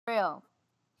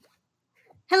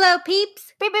Hello,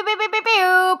 peeps. Pew pew pew pew pew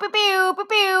pew pew pew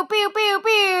pew pew pew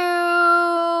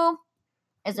pew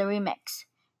is a remix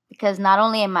because not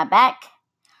only am I back,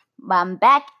 but I'm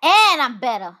back and I'm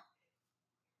better.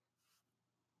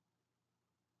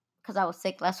 Because I was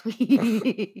sick last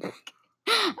week.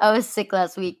 I was sick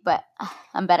last week, but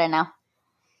I'm better now.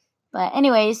 But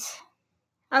anyways,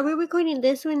 Are we recording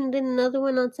this one and then another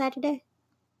one on Saturday?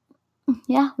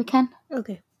 yeah, we can.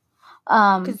 Okay.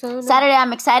 Saturday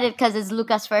I'm excited because it's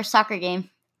Luca's first soccer game.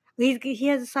 He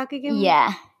has a soccer game?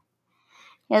 Yeah.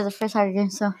 He has a first soccer game,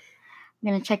 so I'm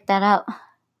going to check that out.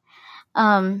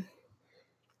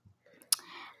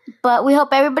 But we hope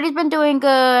everybody's been doing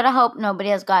good. I hope nobody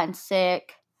has gotten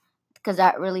sick because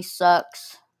that really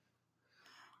sucks.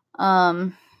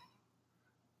 What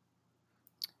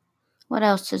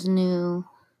else is new?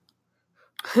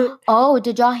 Oh,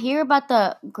 did y'all hear about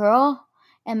the girl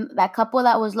and that couple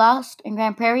that was lost in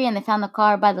Grand Prairie and they found the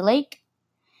car by the lake?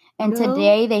 And No.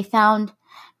 today they found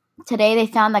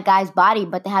the guy's body,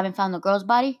 but they haven't found the girl's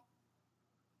body.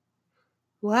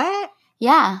 What?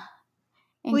 Yeah.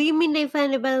 What do you mean they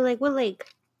found it by the lake? What lake?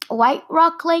 White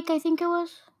Rock Lake, I think it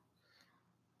was.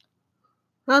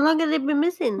 How long have they been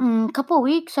missing? A couple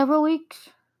weeks, several weeks.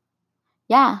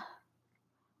 Yeah.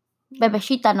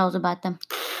 Bebeshita knows about them.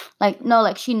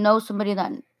 Like she knows somebody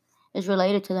that is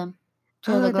related to them.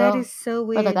 To the girl. That is so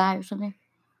weird. Or the guy or something.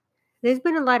 There's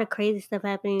been a lot of crazy stuff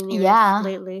happening in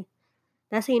lately.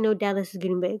 That's how you know Dallas is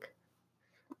getting big.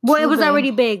 Well, it was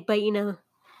already big, but you know.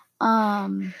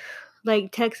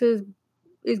 Like Texas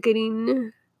is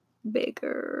getting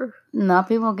bigger. No,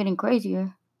 people are getting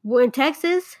crazier. Well, in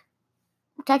Texas?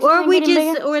 Or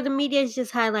the media is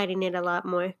just highlighting it a lot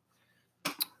more.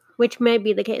 Which may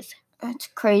be the case. It's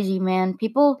crazy, man.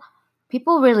 People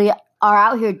really are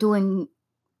out here doing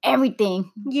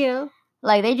everything. Yeah.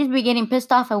 Like, they just be getting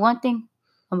pissed off at one thing.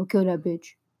 I'm gonna kill that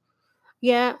bitch.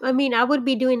 Yeah, I mean, I would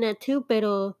be doing that too, but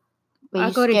I'll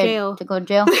go to jail. To go to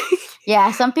jail?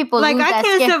 Yeah, some people like, I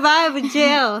can't survive in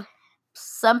jail.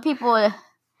 Some people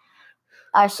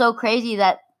are so crazy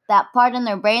that part in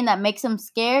their brain that makes them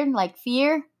scared, like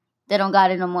fear, they don't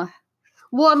got it no more.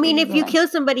 Well, I mean, if you kill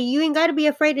somebody, you ain't got to be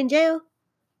afraid in jail.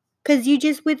 Because you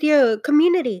just with your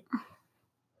community.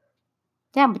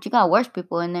 Yeah, but you got worse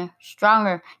people in there.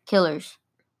 Stronger killers.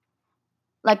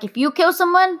 Like, if you kill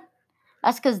someone,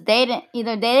 that's because they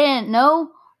didn't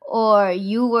know or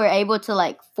you were able to,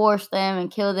 like, force them and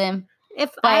kill them.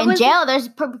 But in jail, there's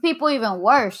people even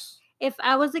worse. If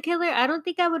I was a killer, I don't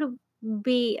think I would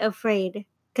be afraid.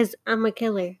 Because I'm a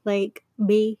killer. Like,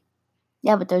 B.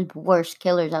 Yeah, but there's worse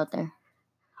killers out there.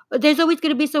 There's always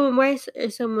going to be someone worse or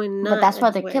someone not. But that's why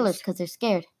they're killers, because they're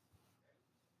scared.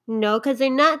 No, because they're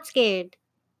not scared.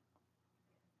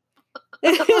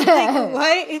 Like,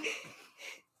 what?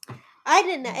 I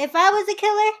didn't know. If I was a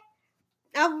killer,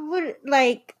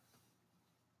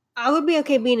 I would be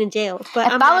okay being in jail.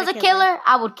 But if I was a killer,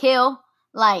 I would kill,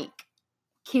 like,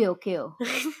 kill.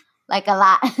 Like, a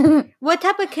lot. What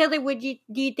type of killer do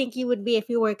you think you would be if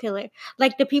you were a killer?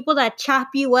 Like the people that chop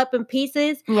you up in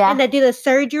pieces and that do the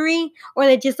surgery? Or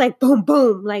they just like, boom,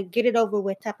 boom, like get it over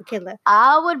with type of killer?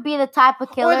 I would be the type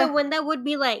of killer. Or the one that would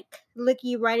be like, look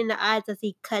you right in the eyes as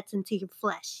he cuts into your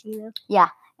flesh, you know? Yeah,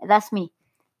 that's me.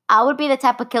 I would be the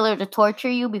type of killer to torture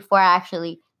you before I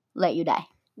actually let you die.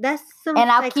 That's some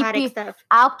psychotic stuff.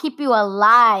 I'll keep you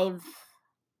alive.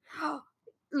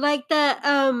 Like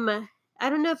the, I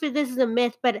don't know if this is a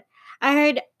myth, but I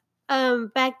heard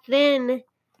back then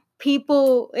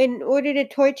people, in order to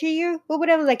torture you, or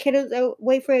whatever, like a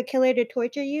way for a killer to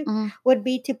torture you would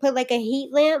be to put like a heat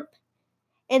lamp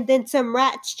and then some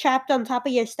rats trapped on top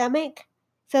of your stomach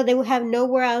so they would have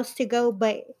nowhere else to go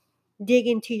but dig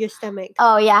into your stomach.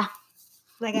 Oh, yeah.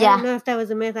 Like, I don't know if that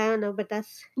was a myth. I don't know, but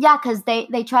that's... Yeah, because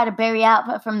they try to bury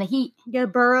out from the heat. Yeah,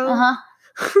 burrow. Uh-huh.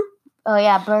 Oh,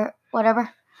 yeah, whatever.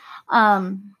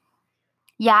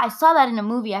 Yeah, I saw that in a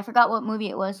movie. I forgot what movie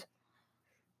it was.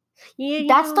 Yeah,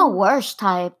 that's the worst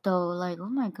type, though. Like, oh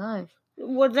my gosh.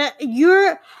 Well,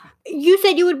 you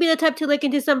said you would be the type to look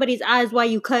into somebody's eyes while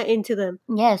you cut into them.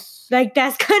 Yes. Like,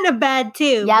 that's kind of bad,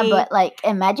 too. Yeah, but, like,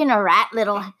 imagine a rat,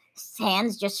 little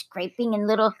hands just scraping and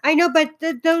little... I know, but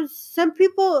some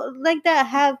people like that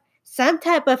have some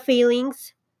type of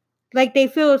feelings. Like, they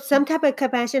feel some type of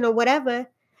compassion or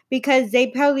whatever because they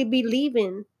probably be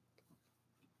leaving.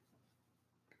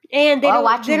 And they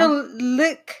don't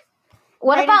look.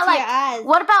 What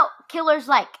about killers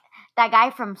like that guy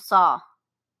from Saw?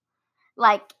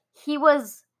 Like, he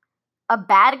was a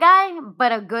bad guy,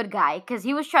 but a good guy, because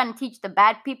he was trying to teach the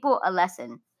bad people a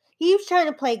lesson. He was trying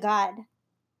to play God,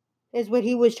 is what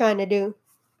he was trying to do.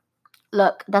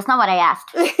 Look, that's not what I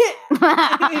asked.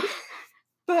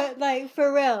 But like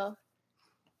for real,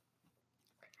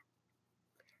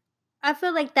 I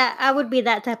feel like that I would be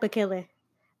that type of killer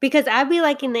because I'd be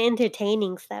like in the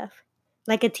entertaining stuff,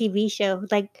 like a TV show,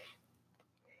 like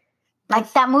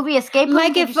that's that movie Escape Room.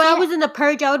 like Did if you see I it? was in the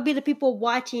Purge, I would be the people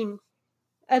watching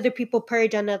other people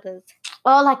purge on others.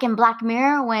 Oh, like in Black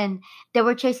Mirror when they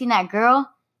were chasing that girl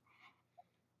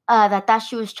that thought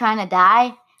she was trying to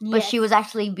die, but she was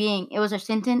actually it was her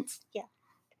sentence. Yeah.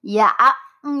 Yeah,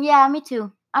 yeah, me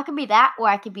too. I could be that, or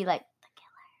I could be like the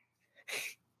killer.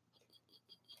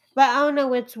 But I don't know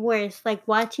what's worse, like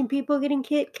watching people getting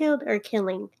killed or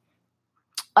killing.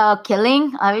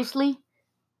 Killing, obviously.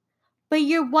 But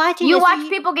you're watching. You watch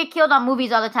people get killed on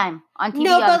movies all the time, on TV.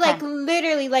 No, all but the like time.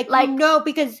 literally, like you know,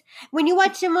 because when you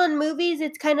watch them on movies,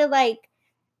 it's kind of like,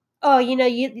 oh, you know,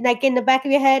 you like in the back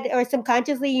of your head or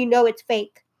subconsciously, you know, it's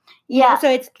fake. Yeah.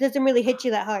 So it doesn't really hit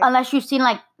you that hard. Unless you've seen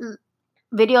like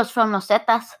videos from Los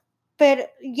Zetas.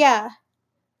 But yeah.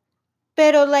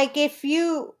 But like if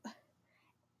you're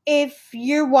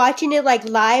watching it like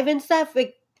live and stuff,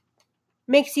 it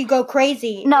makes you go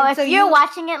crazy. No, and if so you're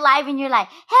watching it live and you're like,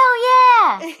 hell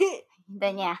yeah,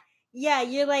 then yeah. Yeah,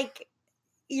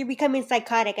 you're becoming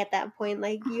psychotic at that point.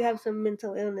 Like you have some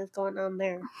mental illness going on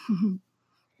there.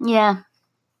 Yeah.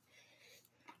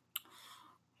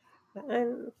 I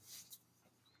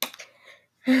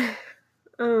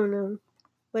don't know.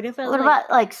 What about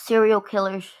like serial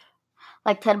killers,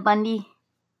 like Ted Bundy,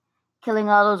 killing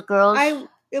all those girls?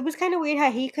 It was kind of weird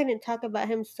how he couldn't talk about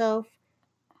himself.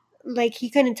 Like he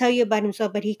couldn't tell you about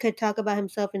himself, but he could talk about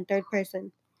himself in third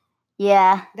person.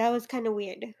 Yeah. That was kind of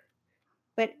weird,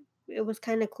 but it was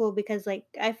kind of cool because like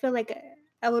I feel like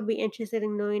I would be interested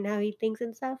in knowing how he thinks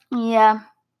and stuff. Yeah.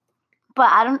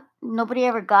 But nobody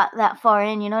ever got that far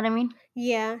in, you know what I mean?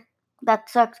 Yeah. That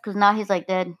sucks because now he's like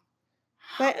dead.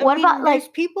 But what about there's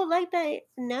like people like that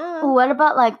now? What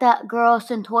about like that girl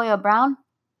Centoya Brown?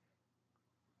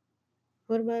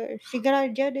 What about her? She got out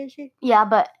of jail, didn't she? Yeah,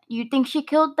 but you think she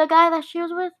killed the guy that she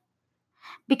was with?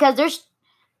 Because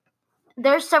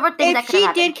there's several things that could happen.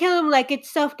 If she did kill him, like it's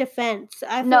self-defense.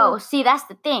 No, see, that's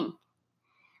the thing.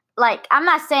 Like, I'm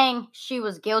not saying she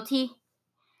was guilty.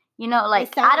 You know,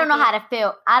 like I don't know how to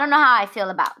feel. I don't know how I feel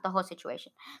about the whole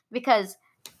situation because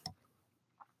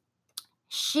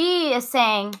she is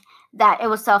saying that it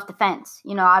was self-defense.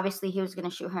 You know, obviously he was going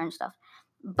to shoot her and stuff.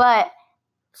 But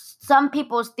some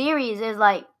people's theories is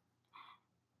like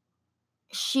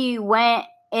she went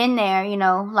in there, you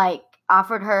know, like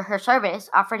offered him her services,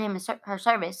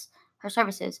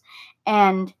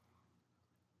 and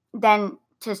then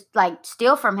to like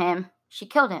steal from him, she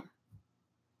killed him.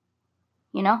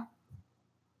 You know?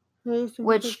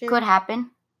 Which could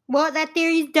happen. Well, that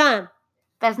theory's dumb.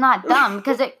 That's not dumb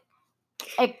because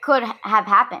it could have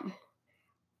happened.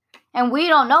 And we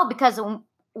don't know because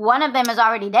one of them is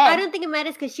already dead. I don't think it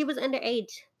matters because she was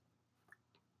underage.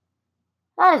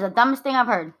 That is the dumbest thing I've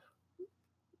heard.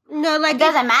 No, like it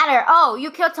doesn't matter. Oh,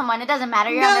 you killed someone. It doesn't matter.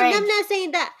 You're underage. No, I'm not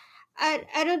saying that.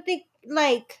 I don't think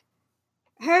like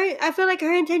her. I feel like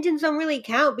her intentions don't really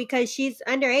count because she's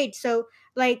underage. So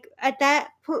like at that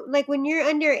point, like when you're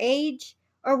underage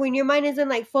or when your mind isn't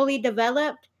like fully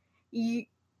developed, you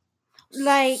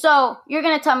like. So you're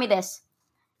gonna tell me this.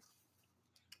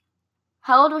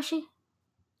 How old was she?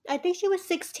 I think she was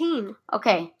 16.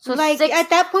 Okay, so like at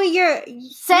that point you're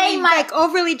saying like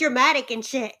overly dramatic and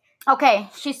shit. Okay,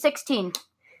 she's 16,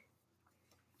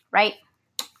 right?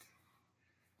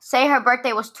 Say her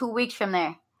birthday was 2 weeks from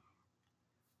there.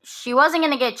 She wasn't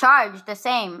gonna get charged the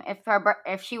same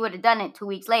if she would have done it 2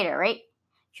 weeks later, right?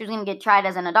 She was gonna get tried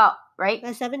as an adult, right?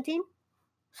 At 17?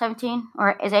 17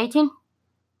 or is it 18?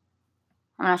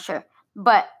 I'm not sure,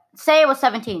 but say it was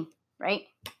 17, right?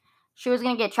 She was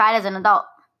gonna get tried as an adult,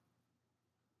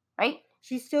 right?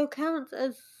 She still counts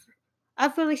as. I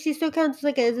feel like she still counts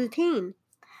like as a teen.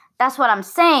 That's what I'm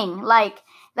saying. Like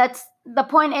that's the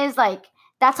point. Is like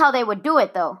that's how they would do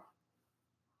it though.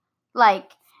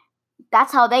 Like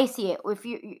that's how they see it. If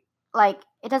you like,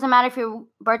 it doesn't matter if your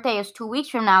birthday is 2 weeks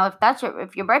from now.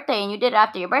 If your birthday and you did it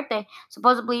after your birthday,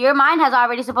 supposedly your mind has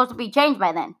already supposed to be changed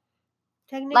by then.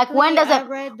 Like when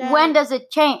does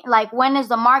it change? Like when is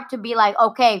the mark to be like,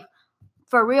 okay,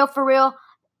 for real?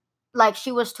 Like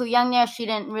she was too young there. She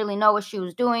didn't really know what she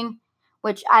was doing,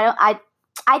 which I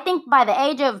think by the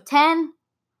age of 10,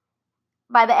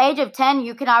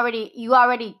 you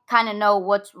already kind of know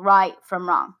what's right from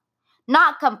wrong.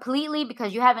 Not completely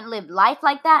because you haven't lived life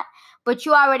like that, but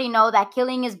you already know that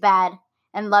killing is bad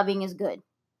and loving is good.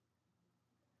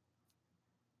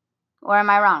 Or am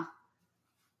I wrong?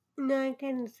 No, I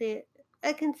can see it.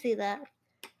 I can see that.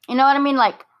 You know what I mean?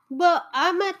 Like Well,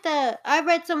 I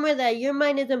read somewhere that your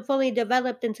mind isn't fully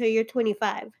developed until you're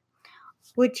 25,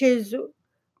 which is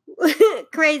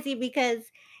crazy because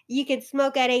you can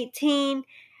smoke at 18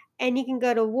 and you can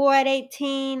go to war at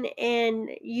 18 and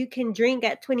you can drink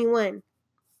at 21.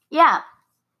 Yeah.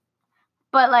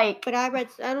 But like, But I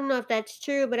don't know if that's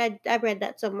true, but I read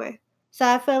that somewhere. So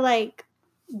I feel like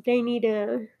they need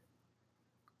to.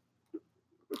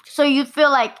 so you feel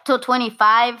like till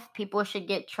 25 people should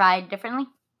get tried differently?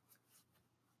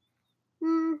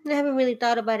 I haven't really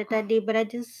thought about it that deep, but I I'm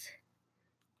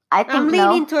think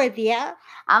leaning no. towards yeah.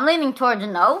 I'm leaning towards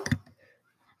no.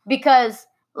 Because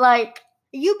like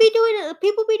People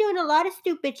be doing a lot of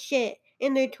stupid shit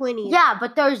in their 20s. yeah,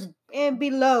 but there's And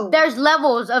below. there's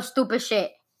levels of stupid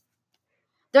shit.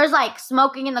 There's like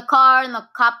smoking in the car and the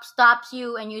cop stops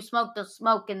you and you smoke the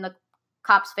smoke in the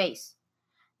cop's face.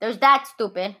 There's that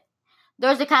stupid.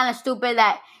 There's the kind of stupid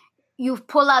that you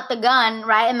pull out the gun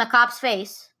right in the cop's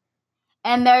face.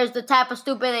 And there's the type of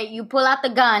stupid that you pull out the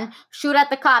gun, shoot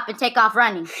at the cop, and take off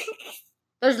running.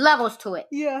 There's levels to it.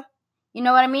 Yeah. You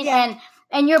know what I mean? Yeah.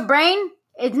 And your brain,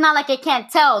 it's not like it can't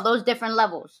tell those different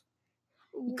levels.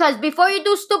 Because before you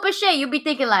do stupid shit, you be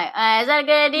thinking like, is that a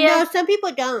good idea? No, some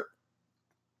people don't.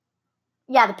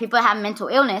 Yeah, the people that have mental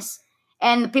illness.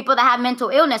 And the people that have mental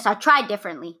illness are tried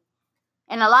differently.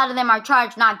 And a lot of them are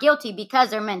charged not guilty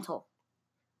because they're mental.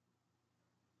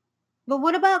 But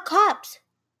what about cops?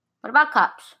 What about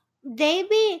cops? They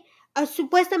be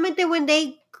supuestamente when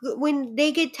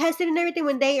they get tested and everything,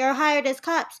 when they are hired as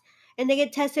cops and they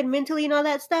get tested mentally and all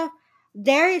that stuff,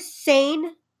 they're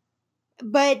sane,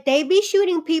 but they be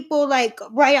shooting people like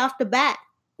right off the bat.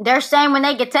 They're saying when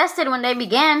they get tested when they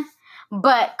begin,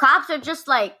 but cops are just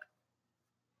like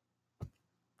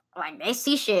they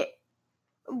see shit.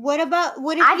 What if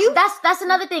you? That's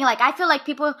another thing. Like I feel like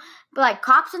people, like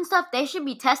cops and stuff, they should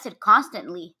be tested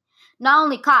constantly. Not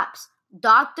only cops,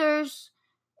 doctors.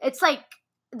 It's like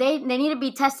they need to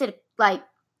be tested like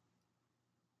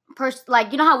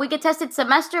like you know how we get tested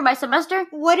semester by semester.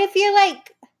 What if you're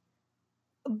like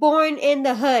born in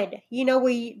the hood? You know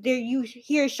where you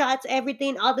hear shots,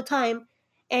 everything all the time,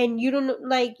 and you don't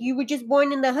like you were just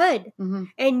born in the hood,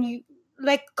 and you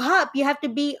like cop, you have to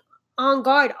be on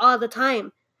guard all the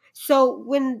time. So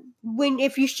when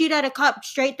if you shoot at a cop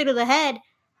straight through the head,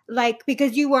 like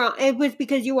because you were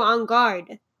on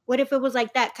guard. What if it was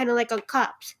like that, kind of like on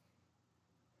cops?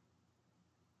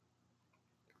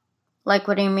 Like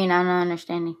what do you mean? I'm not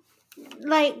understanding.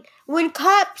 Like when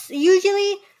cops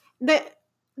usually the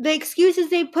excuses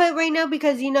they put right now,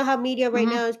 because you know how media right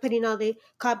now is putting all the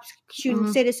cops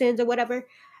shooting citizens or whatever.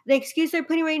 The excuse they're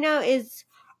putting right now is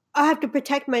I have to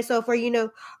protect myself, or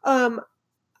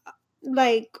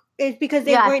like it's because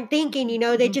they weren't thinking,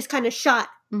 they just kind of shot.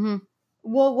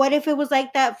 Well, what if it was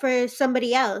like that for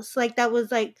somebody else? Like that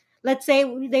was like, let's say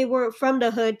they were from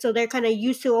the hood, so they're kind of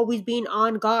used to always being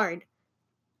on guard.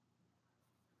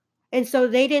 And so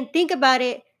they didn't think about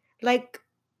it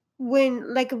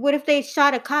what if they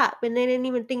shot a cop and they didn't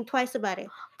even think twice about it?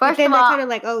 First then of all, they're kind of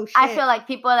like, oh shit. I feel like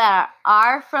people that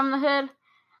are from the hood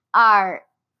are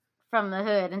from the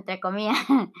hood, entre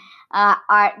comillas,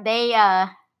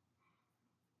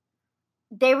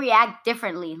 they react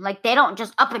differently. Like they don't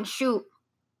just up and shoot,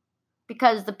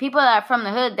 because the people that are from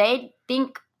the hood, they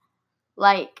think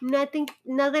like. No, I think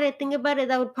now that I think about it,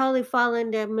 that would probably fall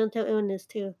under mental illness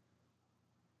too.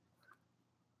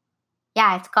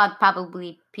 Yeah, it's called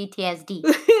probably PTSD.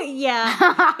 Yeah.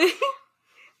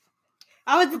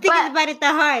 I wasn't thinking about it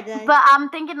that hard. But I'm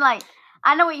thinking like,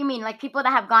 I know what you mean. Like people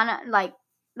that have gone like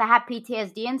that have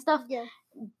PTSD and stuff. Yeah.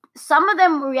 Some of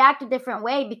them react a different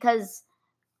way because,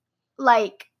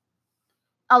 like,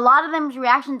 a lot of them's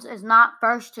reactions is not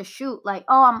first to shoot. Like,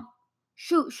 oh,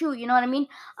 shoot. You know what I mean?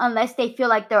 Unless they feel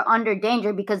like they're under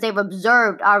danger because they've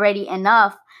observed already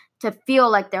enough to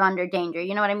feel like they're under danger.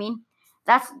 You know what I mean?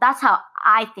 That's how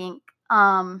I think.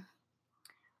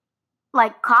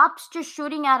 Like cops just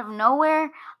shooting out of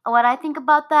nowhere. What I think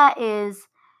about that is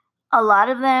a lot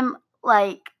of them,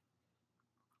 like,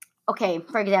 okay,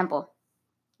 for example,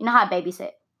 you know how I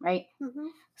babysit, right?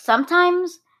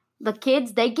 Sometimes the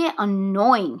kids, they get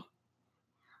annoying.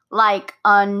 Like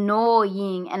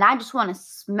annoying. And I just want to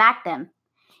smack them.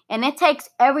 And it takes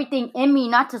everything in me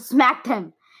not to smack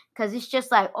them. Because it's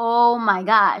just like, oh my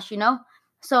gosh,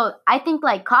 So I think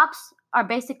like cops are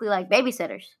basically like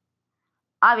babysitters.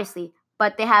 Obviously.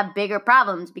 But they have bigger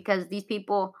problems because these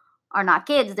people are not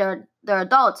kids. They're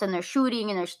adults and they're shooting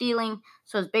and they're stealing.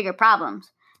 So it's bigger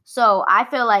problems. So I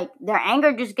feel like their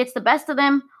anger just gets the best of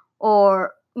them,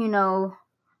 or,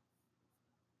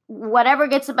 whatever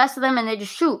gets the best of them, and they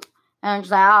just shoot. And I'm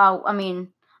just like,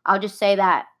 I'll just say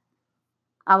that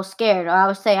I was scared, or I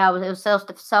would say it was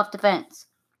self-defense.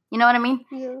 You know what I mean?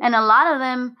 Yeah. And a lot of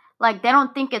them, like, they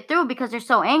don't think it through because they're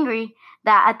so angry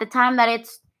that at the time that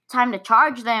it's time to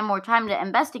charge them or time to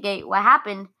investigate what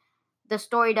happened, the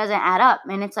story doesn't add up.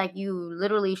 And it's like you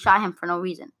literally shot him for no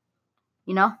reason,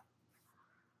 you know?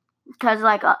 Because,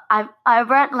 like, I've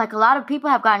read, like, a lot of people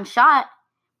have gotten shot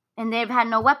and they've had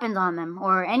no weapons on them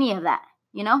or any of that,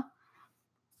 you know?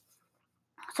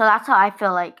 So that's how I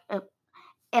feel like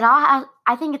it all has,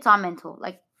 I think it's all mental,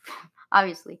 like,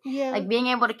 obviously. Yeah. Like, being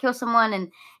able to kill someone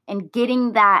and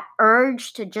getting that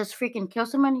urge to just freaking kill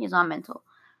someone is all mental.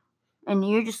 And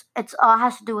you're just, it's all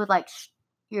has to do with, like,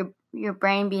 your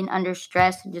brain being under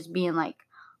stress and just being like,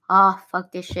 oh,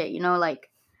 fuck this shit, you know, like,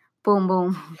 boom,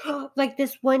 boom. Like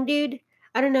this one dude,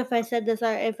 I don't know if I said this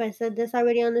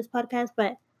already on this podcast,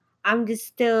 but I'm just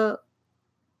still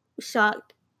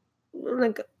shocked.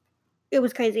 Like, it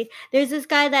was crazy. There's this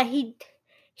guy that he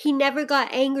never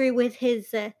got angry with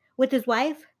his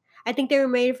wife. I think they were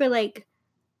married for like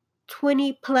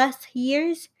 20 plus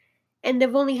years, and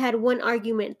they've only had one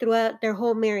argument throughout their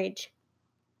whole marriage.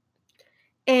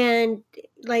 And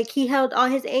like, he held all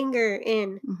his anger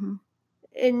in, Mm-hmm.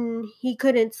 and he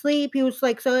couldn't sleep. He was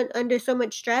like under so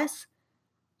much stress,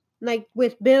 like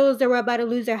with bills. They were about to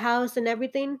lose their house and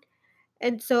everything.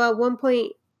 And so at one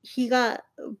point he got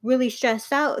really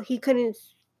stressed out. He couldn't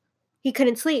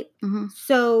sleep. Mm-hmm.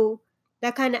 So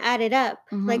that kind of added up.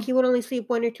 Mm-hmm. Like, he would only sleep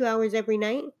 1 or 2 hours every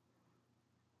night.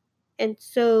 And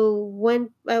so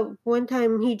one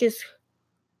time he just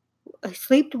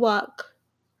sleepwalk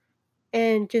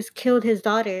and just killed his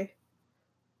daughter.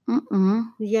 Mm-mm.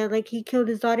 Yeah, like, he killed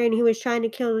his daughter, and he was trying to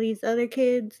kill these other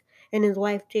kids and his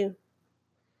wife too.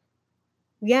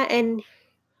 Yeah, and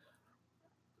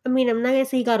I mean, I'm not gonna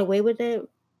say he got away with it,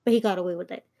 but he got away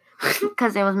with it.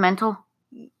 Because it was mental.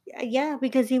 Yeah,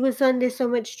 because he was under so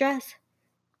much stress.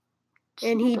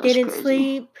 And he That's didn't crazy.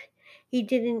 sleep. He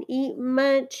didn't eat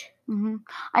much. Mm-hmm.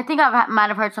 I think I might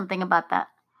have heard something about that.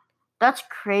 That's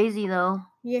crazy, though.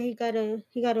 Yeah, he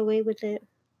got away with it.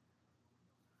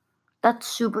 That's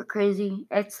super crazy.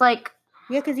 It's like,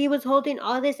 Yeah, because he was holding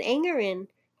all this anger in,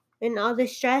 and all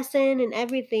this stress in, and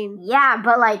everything. yeah,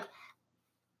 but like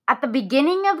at the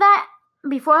beginning of that,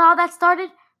 before all that started,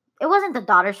 it wasn't the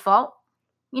daughter's fault.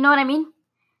 You know what I mean?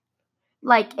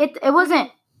 Like, it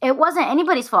wasn't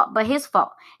anybody's fault but his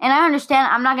fault. And I understand.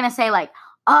 I'm not gonna say like,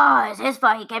 oh, it's his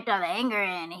fault. He kept all the anger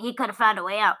in. He could have found a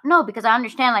way out. No, because I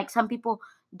understand, like, some people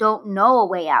don't know a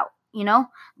way out. You know,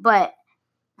 but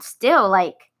still,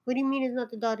 like. What do you mean it's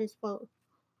not the daughter's fault?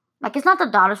 Like, it's not the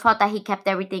daughter's fault that he kept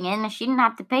everything in, and she didn't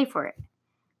have to pay for it.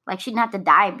 Like, she didn't have to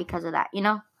die because of that, you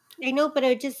know? I know, but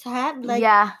it just happened. Like,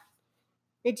 yeah.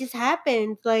 It just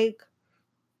happened. Like,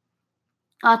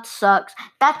 that sucks.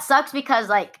 That sucks because,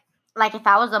 like if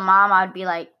I was a mom, I would be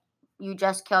like, you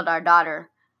just killed our daughter.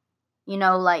 You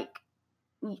know, like,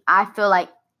 I feel like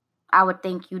I would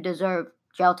think you deserve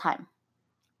jail time.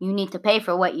 You need to pay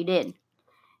for what you did.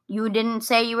 You didn't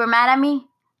say you were mad at me?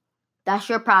 That's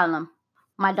your problem.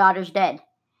 My daughter's dead.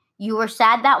 You were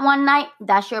sad that one night?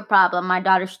 That's your problem. My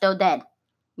daughter's still dead.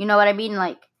 You know what I mean?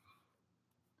 Like,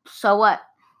 so what?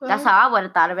 That's how I would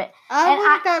have thought of it. I would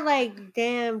have thought, like,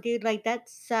 damn, dude, like, that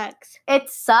sucks. It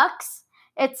sucks.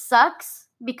 It sucks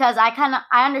because I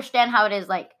understand how it is.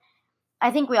 Like, I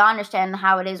think we all understand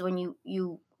how it is when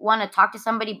you want to talk to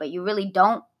somebody, but you really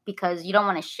don't because you don't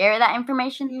want to share that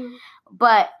information. Mm.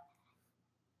 But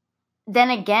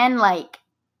then again, like,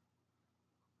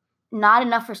 not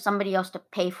enough for somebody else to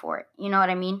pay for it. You know what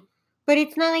I mean? But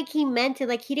it's not like he meant it.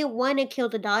 Like, he didn't want to kill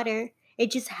the daughter.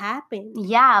 It just happened.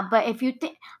 Yeah, but if you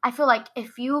think, I feel like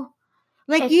if you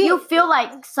feel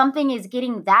like something is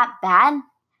getting that bad.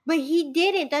 But he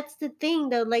didn't. That's the thing,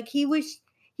 though. Like, he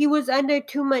was under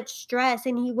too much stress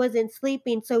and he wasn't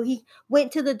sleeping. So he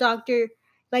went to the doctor.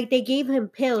 Like, they gave him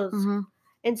pills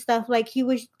and stuff. Like, he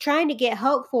was trying to get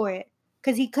help for it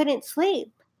because he couldn't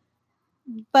sleep.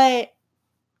 But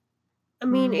I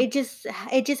mean, it just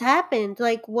happened.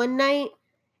 Like, one night,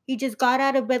 he just got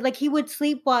out of bed. Like, he would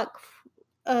sleepwalk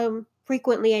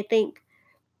frequently, I think.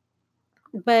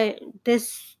 But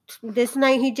this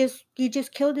night, he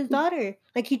just killed his daughter.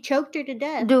 Like, he choked her to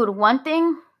death. Dude, one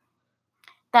thing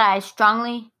that I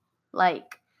strongly,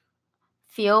 like,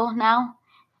 feel now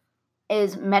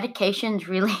is medications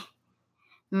really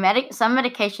some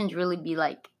medications really be,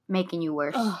 like, making you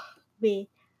worse. Oh, me.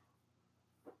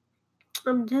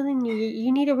 I'm telling you,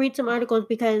 you need to read some articles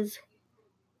because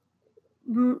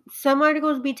some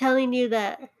articles be telling you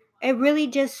that it really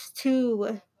just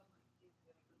to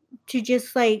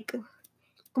just, like,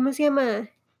 ¿cómo se llama?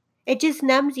 It just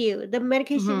numbs you. The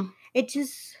medication, it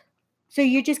just, so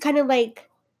you're just kind of like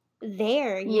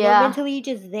there. Yeah. Mentally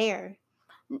you're just there.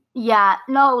 Yeah,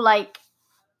 no, like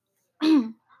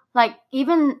like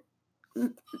even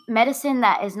medicine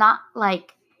that is not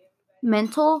like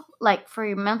mental, like for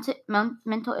your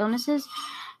mental illnesses.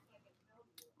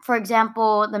 For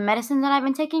example, the medicine that I've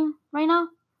been taking right now,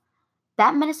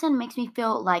 that medicine makes me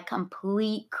feel like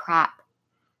complete crap.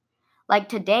 Like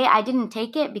today, I didn't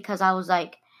take it because I was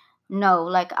like, no,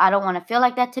 like I don't want to feel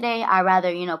like that today. I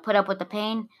rather, put up with the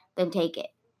pain than take it.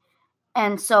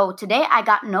 And so today I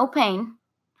got no pain.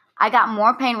 I got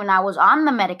more pain when I was on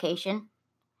the medication.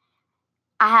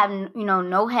 I had,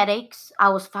 no headaches. I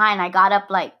was fine. I got up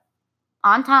like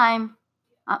on time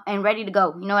and ready to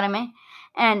go. You know what I mean?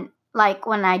 And like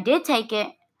when I did take it,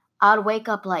 I would wake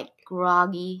up like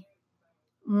groggy,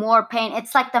 more pain.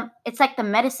 It's like the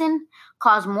medicine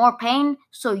caused more pain,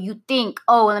 so you think,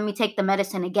 oh, let me take the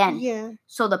medicine again. Yeah.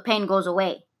 So the pain goes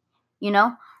away,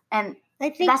 And I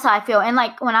think that's how I feel. And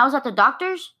like when I was at the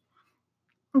doctor's,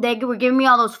 they were giving me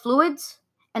all those fluids,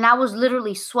 and I was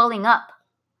literally swelling up.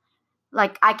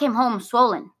 Like I came home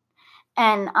swollen,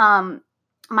 and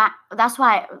that's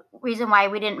reason why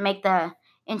we didn't make the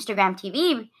Instagram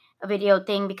TV video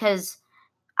thing, because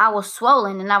I was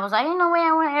swollen, and I was like, ain't no way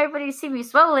I want everybody to see me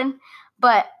swollen.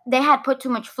 But they had put too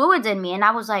much fluids in me, and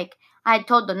I was like, I had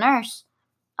told the nurse,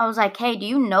 I was like, hey, do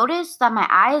you notice that my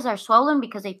eyes are swollen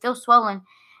because they feel swollen?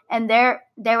 And they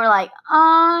were like,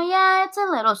 oh yeah, it's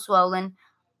a little swollen.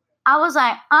 I was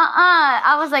like,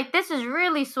 I was like, this is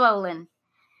really swollen.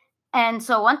 And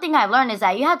so one thing I learned is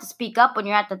that you have to speak up when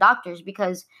you're at the doctor's,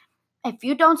 because if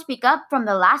you don't speak up, from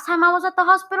the last time I was at the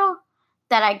hospital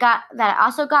that I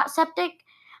also got septic,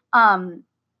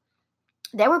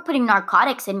 they were putting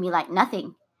narcotics in me like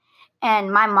nothing.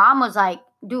 And my mom was like,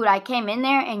 dude, I came in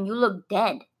there and you look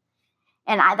dead.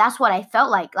 And that's what I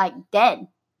felt like dead.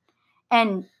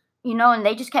 And, and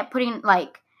they just kept putting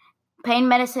like pain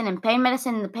medicine, and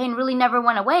the pain really never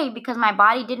went away because my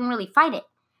body didn't really fight it.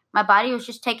 My body was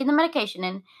just taking the medication,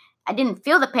 and I didn't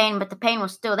feel the pain, but the pain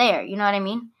was still there. You know what I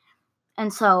mean?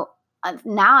 And so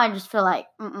now I just feel like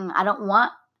I don't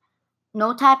want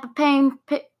no type of pain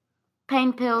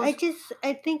pills.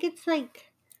 I think it's like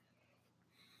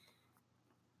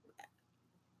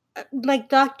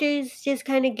doctors just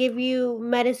kind of give you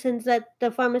medicines that the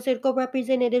pharmaceutical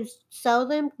representatives sell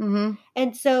them. Mm-hmm.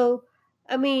 And so,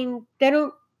 I mean, they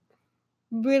don't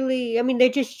really, they're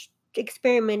just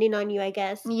experimenting on you, I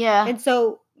guess. Yeah. And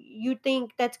so you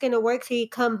think that's going to work, so you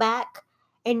come back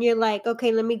and you're like,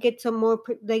 okay, let me get some more,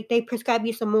 like they prescribe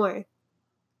you some more.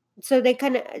 So they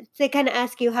kind of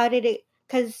ask you, how did it,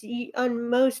 because on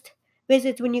most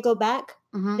visits when you go back,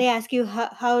 Mm-hmm. they ask you,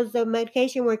 how's the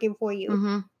medication working for you?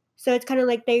 Mm-hmm. So it's kind of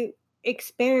like they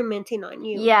experimenting on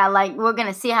you. Yeah, like we're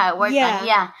gonna see how it works. Yeah.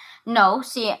 Yeah. No,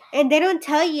 see. And they don't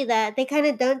tell you that. They kind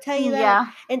of don't tell you that. Yeah.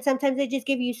 And sometimes they just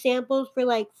give you samples for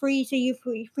like free, so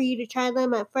for you to try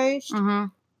them at first. Mm-hmm.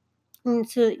 And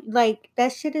so like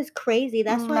that shit is crazy.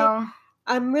 That's why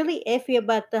I'm really iffy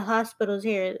about the hospitals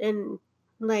here, and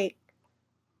like.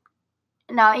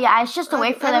 No, yeah, it's just a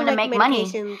way for them to make money.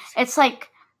 It's like,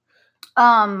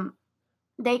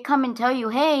 they come and tell you,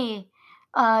 hey,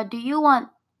 do you want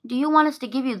us to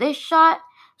give you this shot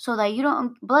so that you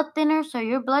don't blood thinner, so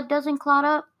your blood doesn't clot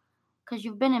up because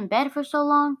you've been in bed for so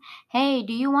long? Hey,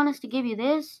 do you want us to give you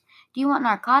this? Do you want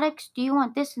narcotics? Do you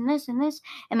want this and this and this?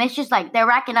 And it's just like they're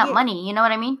racking up money. You know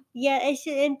what I mean? Yeah,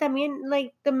 and también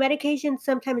like the medications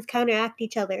sometimes counteract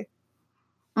each other.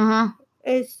 Mm-hmm.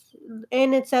 It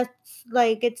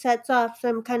sets off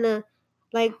some kind of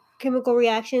like chemical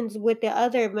reactions with the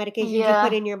other medications you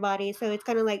put in your body. So it's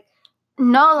kind of like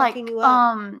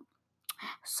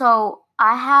so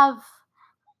I have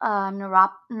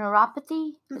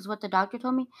neuropathy is what the doctor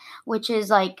told me, which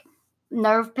is like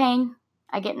nerve pain.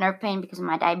 I get nerve pain because of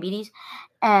my diabetes,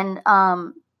 and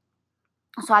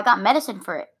so I got medicine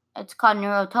for it. It's called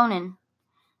Neurotonin,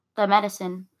 the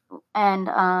medicine, and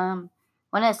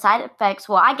one of the side effects.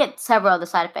 Well, I get several of the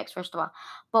side effects, first of all,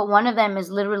 but one of them is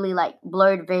literally like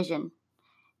blurred vision,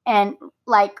 and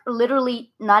like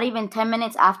literally not even 10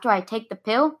 minutes after I take the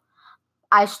pill,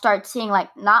 I start seeing like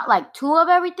not like two of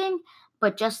everything,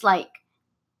 but just like,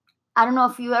 I don't know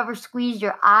if you ever squeeze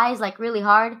your eyes like really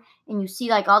hard and you see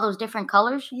like all those different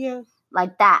colors. Yeah.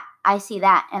 Like that. I see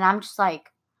that. And I'm just like,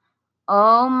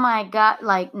 oh my God.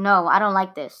 Like, no, I don't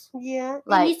like this. Yeah.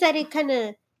 Like, and you said it kind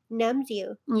of numbs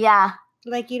you. Yeah.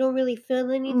 Like you don't really feel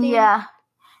anything. Yeah.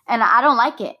 And I don't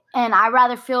like it. And I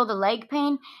rather feel the leg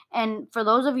pain. And for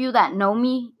those of you that know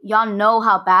me, y'all know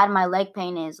how bad my leg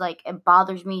pain is. Like it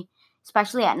bothers me,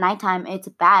 especially at nighttime. It's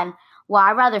bad. Well,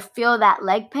 I rather feel that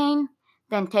leg pain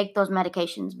than take those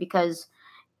medications, because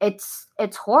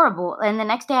it's horrible. And the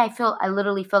next day I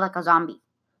literally feel like a zombie.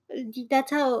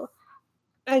 That's how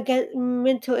I get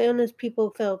mental illness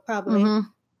people feel probably. Mm-hmm.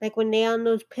 Like when they on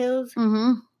those pills.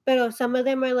 Mm-hmm. But some of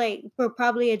them were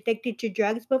probably addicted to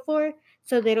drugs before,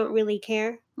 so they don't really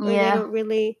care. Or they Yeah. don't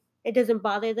really, it doesn't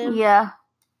bother them. Yeah.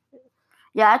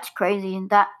 Yeah, it's crazy.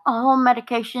 That whole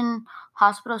medication,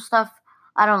 hospital stuff,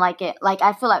 I don't like it. Like,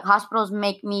 I feel like hospitals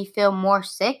make me feel more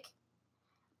sick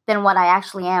than what I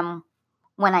actually am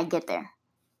when I get there.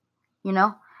 You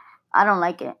know? I don't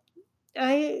like it.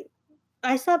 I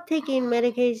stopped taking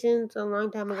medications a long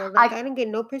time ago. Like, I didn't get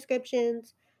no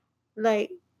prescriptions.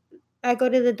 Like, I go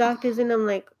to the doctors and I'm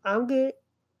like, I'm good.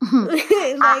 Like,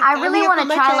 I really want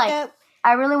to try checkup.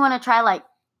 I really want to try like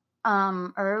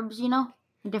herbs, you know,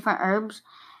 different herbs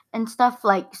and stuff,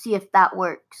 like see if that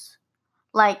works.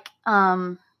 Like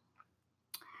lemon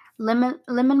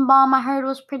balm I heard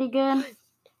was pretty good.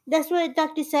 That's what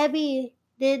Dr. Sebi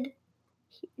did.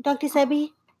 Dr. Sebi,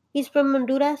 he's from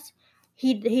Honduras.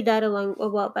 He died a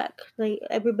while back. Like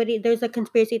everybody, there's a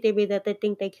conspiracy theory that they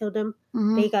think they killed him.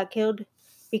 Mm-hmm. They got killed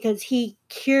because he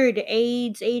cured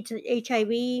AIDS, HIV,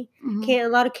 Mm-hmm. a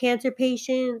lot of cancer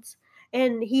patients,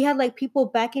 and he had like people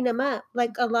backing him up.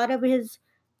 Like a lot of his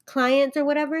clients or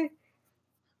whatever.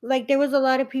 Like there was a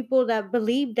lot of people that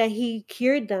believed that he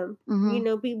cured them. Mm-hmm. You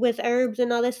know, with herbs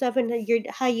and all this stuff, and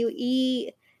how you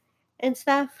eat and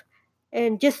stuff.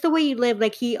 And just the way you live,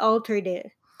 like he altered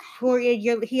it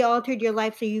he altered your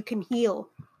life so you can heal.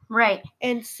 Right.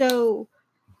 And so,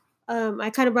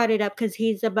 I kind of brought it up because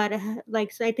he's about to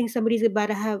I think somebody's about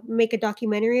to make a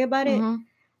documentary about it. Mm-hmm.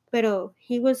 But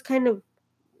he was kind of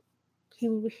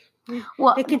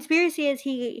Well, the conspiracy is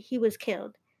he was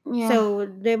killed. Yeah. So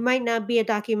there might not be a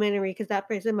documentary because that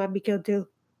person might be killed too.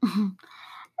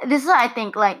 This is what I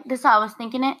think. Like this is how I was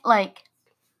thinking it. Like,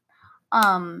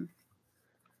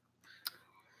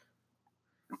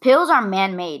 pills are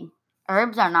man-made.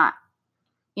 Herbs are not.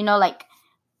 You know, like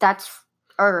that's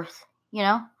earth, you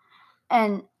know?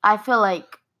 And I feel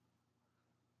like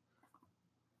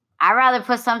I'd rather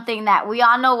put something that we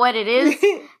all know what it is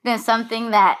than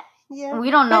something that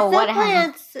we don't know what it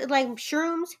has. Like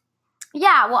shrooms?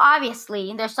 Yeah, well,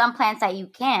 obviously, there's some plants that you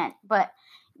can't, but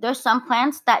there's some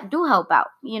plants that do help out,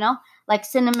 you know? Like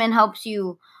cinnamon helps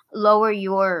you lower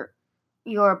your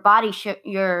body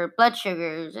your blood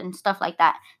sugars and stuff like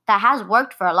that. That has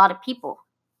worked for a lot of people,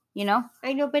 you know?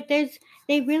 I know, but they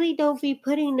really don't be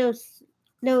putting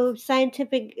no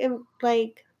scientific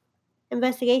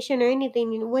investigation or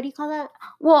anything. You know, what do you call that?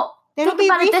 Well, they don't be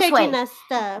researching that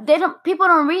stuff. People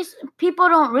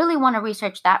don't really want to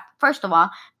research that. First of all,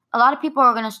 a lot of people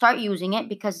are going to start using it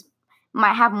because it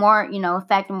might have more, you know,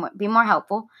 effect and be more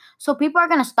helpful. So people are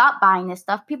going to stop buying this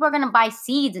stuff. People are going to buy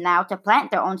seeds now to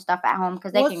plant their own stuff at home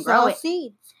because they can grow it.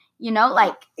 Seeds. You know,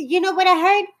 like you know what I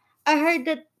heard? I heard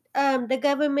that the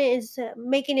government is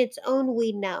making its own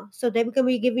weed now, so they're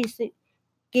going to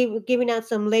be giving out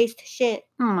some laced shit.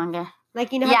 Oh my god!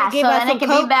 Like, you know, how they give out some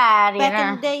coke be bad, back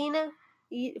in the day, you know.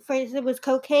 First it was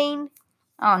cocaine.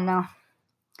 Oh no!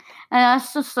 And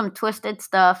it's just some twisted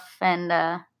stuff, and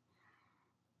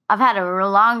I've had a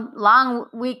long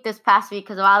week this past week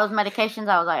because of all those medications.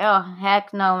 I was like, oh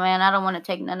heck no, man! I don't want to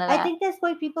take none of that. I think that's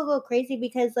why people go crazy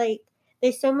because like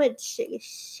there's so much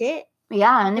shit.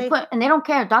 Yeah, and they don't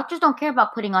care. Doctors don't care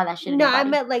about putting all that shit in their body. I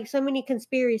meant like so many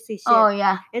conspiracy shit. Oh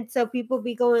yeah. And so people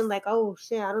be going like, oh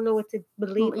shit, I don't know what to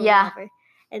believe. Yeah. Whatever.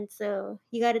 And so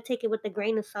you got to take it with a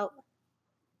grain of salt.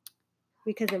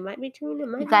 Because it might be true.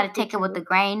 You got to take it with a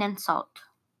grain and salt.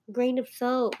 Grain of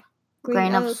salt.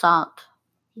 Grain of salt.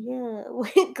 Yeah,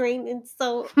 grain and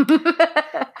salt.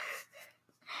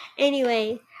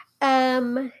 Anyway,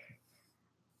 I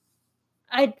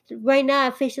right now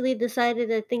officially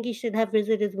decided I think you should have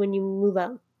visitors when you move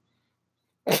out.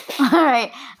 All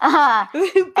right.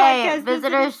 Hey,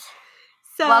 visitors.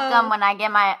 So, welcome when I get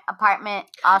my apartment.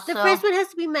 Also, the first one has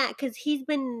to be Matt because he's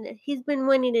been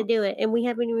wanting to do it, and we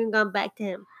haven't even gone back to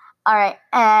him. All right,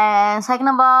 and second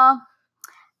of all,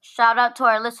 shout out to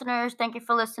our listeners. Thank you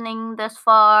for listening this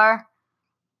far.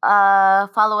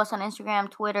 Follow us on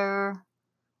Instagram, Twitter,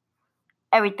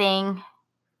 everything.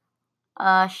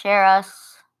 Share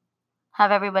us.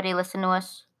 Have everybody listen to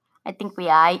us. I think we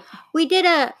did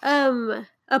a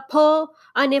poll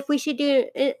on if we should do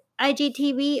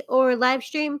IGTV or live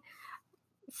stream.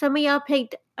 Some of y'all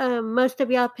picked, most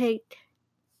of y'all picked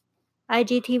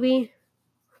IGTV.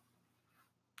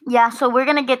 Yeah, so we're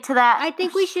going to get to that. I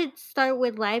think we should start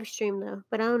with live stream though,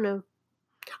 but I don't know.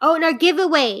 Oh, and our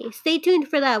giveaway. Stay tuned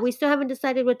for that. We still haven't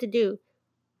decided what to do.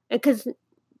 Because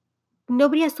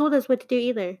nobody has told us what to do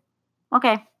either.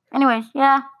 Okay. Anyways,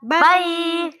 yeah.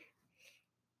 Bye.